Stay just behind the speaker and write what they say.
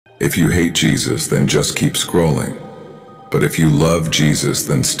If you hate Jesus, then just keep scrolling. But if you love Jesus,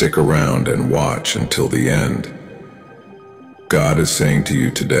 then stick around and watch until the end. God is saying to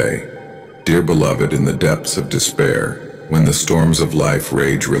you today, dear beloved, in the depths of despair, when the storms of life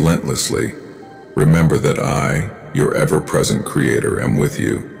rage relentlessly, remember that I, your ever-present Creator, am with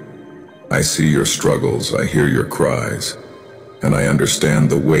you. I see your struggles, I hear your cries, and I understand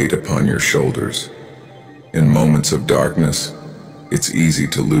the weight upon your shoulders. In moments of darkness, it's easy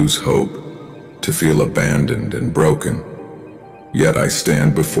to lose hope, to feel abandoned and broken. Yet I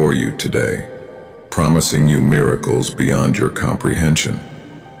stand before you today, promising you miracles beyond your comprehension.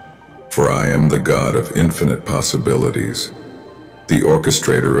 For I am the God of infinite possibilities, the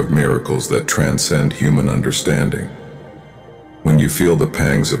orchestrator of miracles that transcend human understanding. When you feel the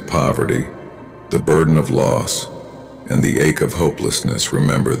pangs of poverty, the burden of loss, and the ache of hopelessness,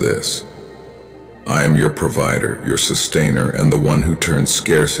 remember this. I am your provider, your sustainer, and the one who turns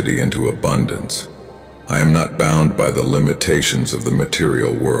scarcity into abundance. I am not bound by the limitations of the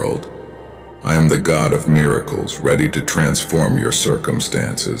material world. I am the God of miracles, ready to transform your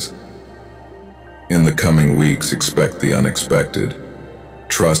circumstances. In the coming weeks, expect the unexpected.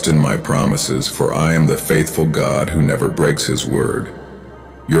 Trust in my promises, for I am the faithful God who never breaks his word.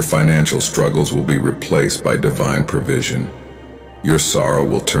 Your financial struggles will be replaced by divine provision. Your sorrow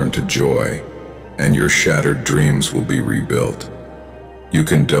will turn to joy, and your shattered dreams will be rebuilt. You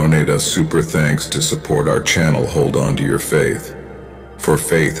can donate us super thanks to support our channel. Hold on to your faith, for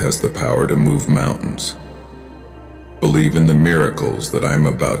faith has the power to move mountains. Believe in the miracles that I am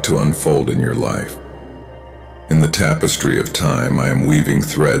about to unfold in your life. In the tapestry of time, I am weaving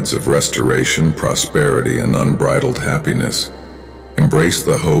threads of restoration, prosperity, and unbridled happiness. Embrace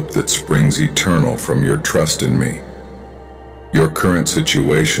the hope that springs eternal from your trust in me. Your current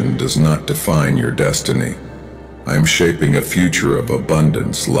situation does not define your destiny. I am shaping a future of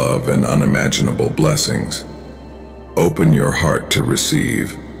abundance, love, and unimaginable blessings. Open your heart to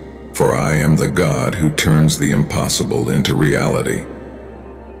receive, for I am the God who turns the impossible into reality.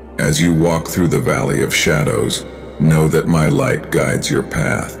 As you walk through the valley of shadows, know that my light guides your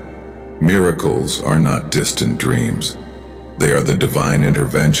path. Miracles are not distant dreams. They are the divine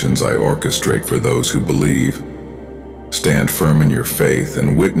interventions I orchestrate for those who believe. Stand firm in your faith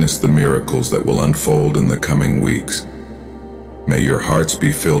and witness the miracles that will unfold in the coming weeks. May your hearts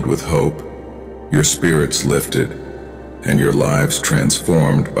be filled with hope, your spirits lifted, and your lives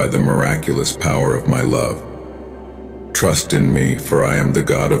transformed by the miraculous power of my love. Trust in me, for I am the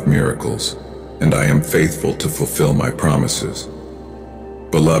God of miracles, and I am faithful to fulfill my promises.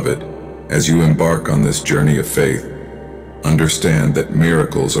 Beloved, as you embark on this journey of faith, understand that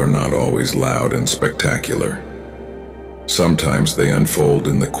miracles are not always loud and spectacular. Sometimes they unfold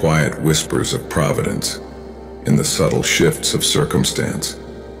in the quiet whispers of providence, in the subtle shifts of circumstance,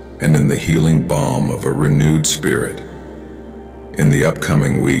 and in the healing balm of a renewed spirit. In the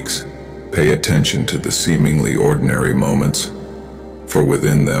upcoming weeks, pay attention to the seemingly ordinary moments, for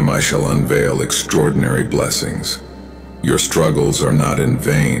within them I shall unveil extraordinary blessings. Your struggles are not in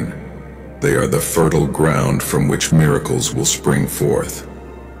vain. They are the fertile ground from which miracles will spring forth.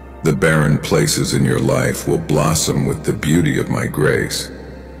 The barren places in your life will blossom with the beauty of my grace.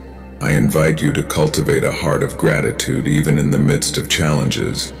 I invite you to cultivate a heart of gratitude even in the midst of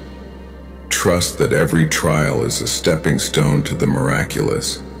challenges. Trust that every trial is a stepping stone to the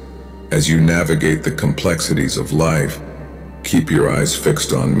miraculous. As you navigate the complexities of life, keep your eyes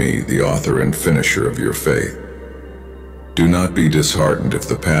fixed on me, the author and finisher of your faith. Do not be disheartened if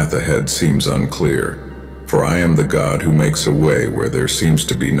the path ahead seems unclear, for I am the God who makes a way where there seems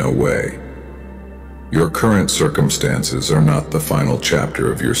to be no way. Your current circumstances are not the final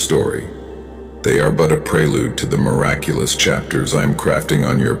chapter of your story. They are but a prelude to the miraculous chapters I am crafting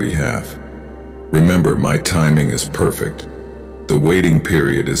on your behalf. Remember, my timing is perfect. The waiting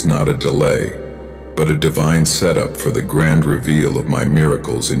period is not a delay, but a divine setup for the grand reveal of my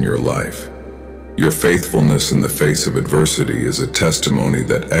miracles in your life. Your faithfulness in the face of adversity is a testimony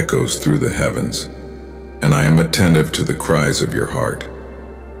that echoes through the heavens, and I am attentive to the cries of your heart.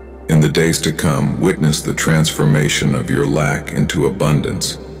 In the days to come, witness the transformation of your lack into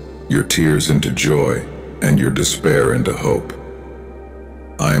abundance, your tears into joy, and your despair into hope.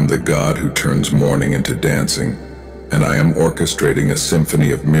 I am the God who turns mourning into dancing, and I am orchestrating a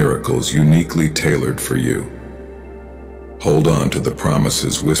symphony of miracles uniquely tailored for you. Hold on to the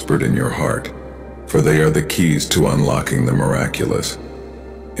promises whispered in your heart, for they are the keys to unlocking the miraculous.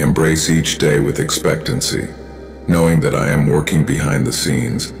 Embrace each day with expectancy, knowing that I am working behind the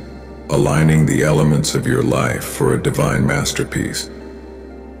scenes, aligning the elements of your life for a divine masterpiece.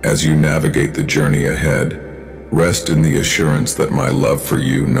 As you navigate the journey ahead, Rest in the assurance that my love for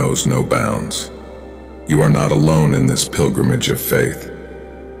you knows no bounds. You are not alone in this pilgrimage of faith.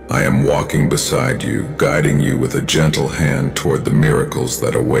 I am walking beside you, guiding you with a gentle hand toward the miracles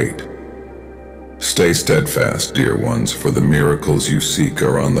that await. Stay steadfast, dear ones, for the miracles you seek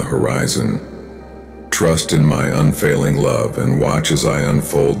are on the horizon. Trust in my unfailing love and watch as I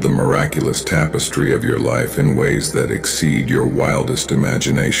unfold the miraculous tapestry of your life in ways that exceed your wildest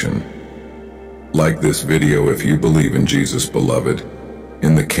imagination. Like this video if you believe in Jesus, beloved,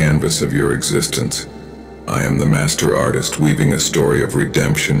 in the canvas of your existence. I am the master artist weaving a story of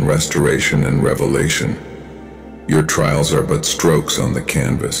redemption, restoration, and revelation. Your trials are but strokes on the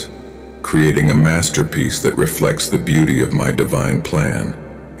canvas, creating a masterpiece that reflects the beauty of my divine plan.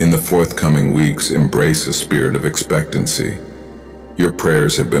 In the forthcoming weeks, embrace a spirit of expectancy. Your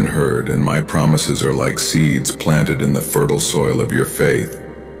prayers have been heard, and my promises are like seeds planted in the fertile soil of your faith.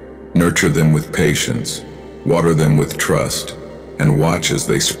 Nurture them with patience, water them with trust, and watch as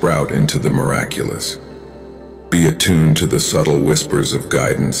they sprout into the miraculous. Be attuned to the subtle whispers of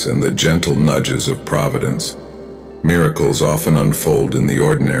guidance and the gentle nudges of providence. Miracles often unfold in the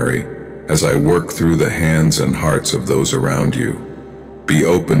ordinary as I work through the hands and hearts of those around you. Be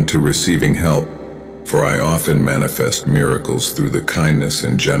open to receiving help, for I often manifest miracles through the kindness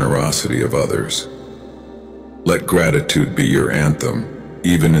and generosity of others. Let gratitude be your anthem,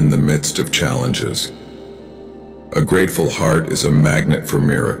 even in the midst of challenges. A grateful heart is a magnet for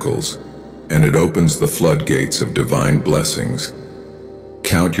miracles, and it opens the floodgates of divine blessings.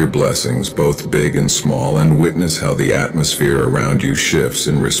 Count your blessings, both big and small, and witness how the atmosphere around you shifts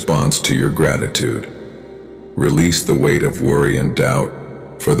in response to your gratitude. Release the weight of worry and doubt,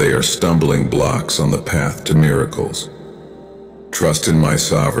 for they are stumbling blocks on the path to miracles. Trust in my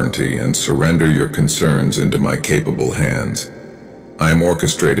sovereignty and surrender your concerns into my capable hands. I am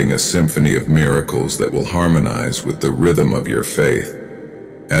orchestrating a symphony of miracles that will harmonize with the rhythm of your faith.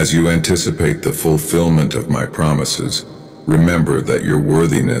 As you anticipate the fulfillment of my promises, remember that your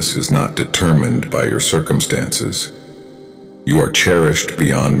worthiness is not determined by your circumstances. You are cherished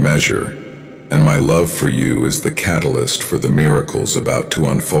beyond measure, and my love for you is the catalyst for the miracles about to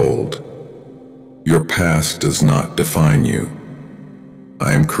unfold. Your past does not define you.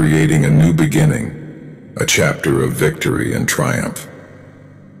 I am creating a new beginning, a chapter of victory and triumph.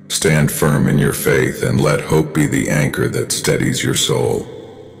 Stand firm in your faith and let hope be the anchor that steadies your soul.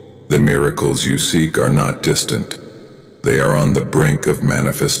 The miracles you seek are not distant. They are on the brink of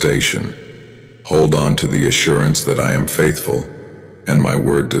manifestation. Hold on to the assurance that I am faithful, and my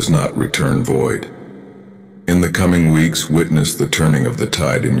word does not return void. In the coming weeks, witness the turning of the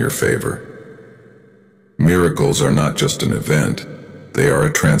tide in your favor. Miracles are not just an event, they are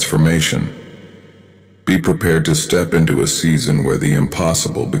a transformation. Be prepared to step into a season where the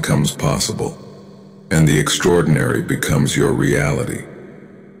impossible becomes possible, and the extraordinary becomes your reality.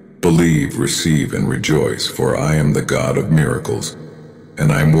 Believe, receive, and rejoice, for I am the God of miracles,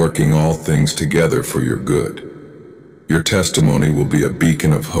 and I am working all things together for your good. Your testimony will be a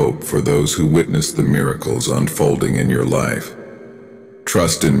beacon of hope for those who witness the miracles unfolding in your life.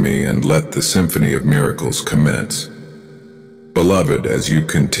 Trust in me and let the symphony of miracles commence. Beloved, as you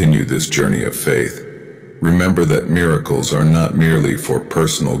continue this journey of faith, remember that miracles are not merely for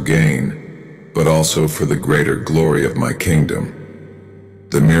personal gain, but also for the greater glory of my kingdom.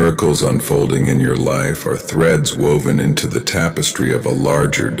 The miracles unfolding in your life are threads woven into the tapestry of a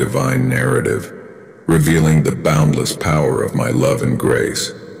larger divine narrative, revealing the boundless power of my love and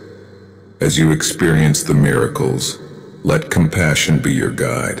grace. As you experience the miracles, let compassion be your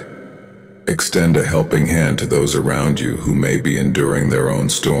guide. Extend a helping hand to those around you who may be enduring their own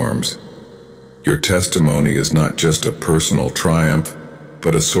storms. Your testimony is not just a personal triumph,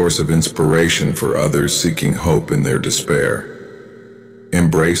 but a source of inspiration for others seeking hope in their despair.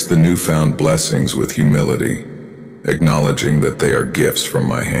 Embrace the newfound blessings with humility, acknowledging that they are gifts from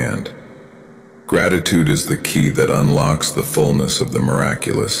my hand. Gratitude is the key that unlocks the fullness of the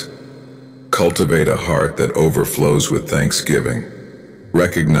miraculous. Cultivate a heart that overflows with thanksgiving,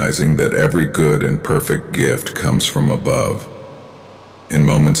 recognizing that every good and perfect gift comes from above. In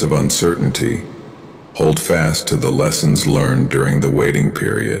moments of uncertainty, hold fast to the lessons learned during the waiting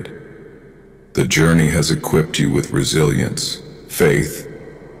period. The journey has equipped you with resilience, faith,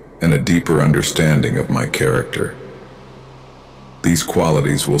 and a deeper understanding of my character. These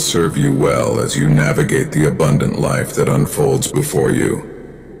qualities will serve you well as you navigate the abundant life that unfolds before you.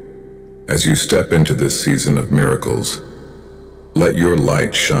 As you step into this season of miracles, let your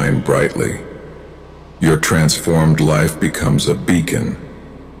light shine brightly. Your transformed life becomes a beacon,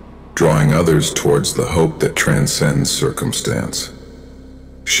 drawing others towards the hope that transcends circumstance.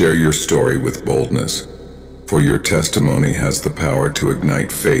 Share your story with boldness, for your testimony has the power to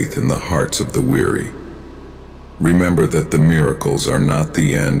ignite faith in the hearts of the weary. Remember that the miracles are not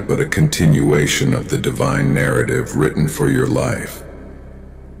the end but a continuation of the divine narrative written for your life.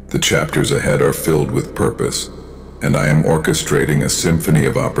 The chapters ahead are filled with purpose, and I am orchestrating a symphony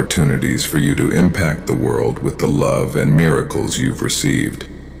of opportunities for you to impact the world with the love and miracles you've received.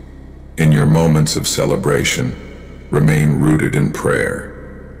 In your moments of celebration, remain rooted in prayer.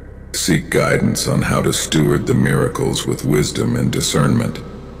 Seek guidance on how to steward the miracles with wisdom and discernment.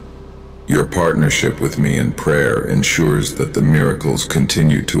 Your partnership with me in prayer ensures that the miracles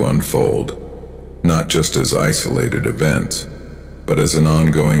continue to unfold, not just as isolated events, but as an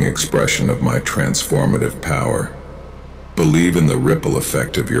ongoing expression of my transformative power. Believe in the ripple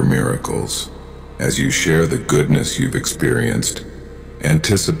effect of your miracles. As you share the goodness you've experienced,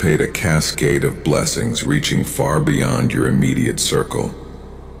 anticipate a cascade of blessings reaching far beyond your immediate circle.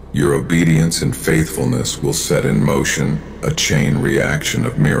 Your obedience and faithfulness will set in motion a chain reaction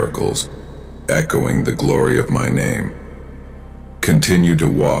of miracles, echoing the glory of my name. Continue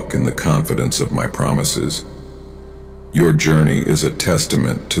to walk in the confidence of my promises. Your journey is a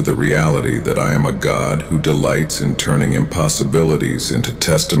testament to the reality that I am a God who delights in turning impossibilities into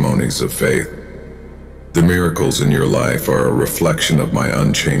testimonies of faith. The miracles in your life are a reflection of my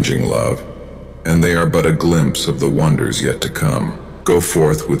unchanging love, and they are but a glimpse of the wonders yet to come. Go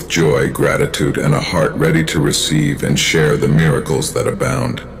forth with joy, gratitude, and a heart ready to receive and share the miracles that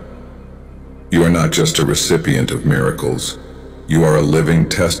abound. You are not just a recipient of miracles. You are a living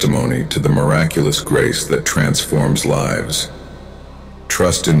testimony to the miraculous grace that transforms lives.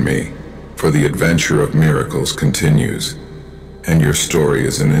 Trust in me, for the adventure of miracles continues, and your story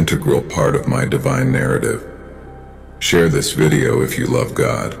is an integral part of my divine narrative. Share this video if you love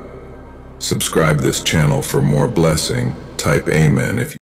God. Subscribe this channel for more blessing. Type Amen if you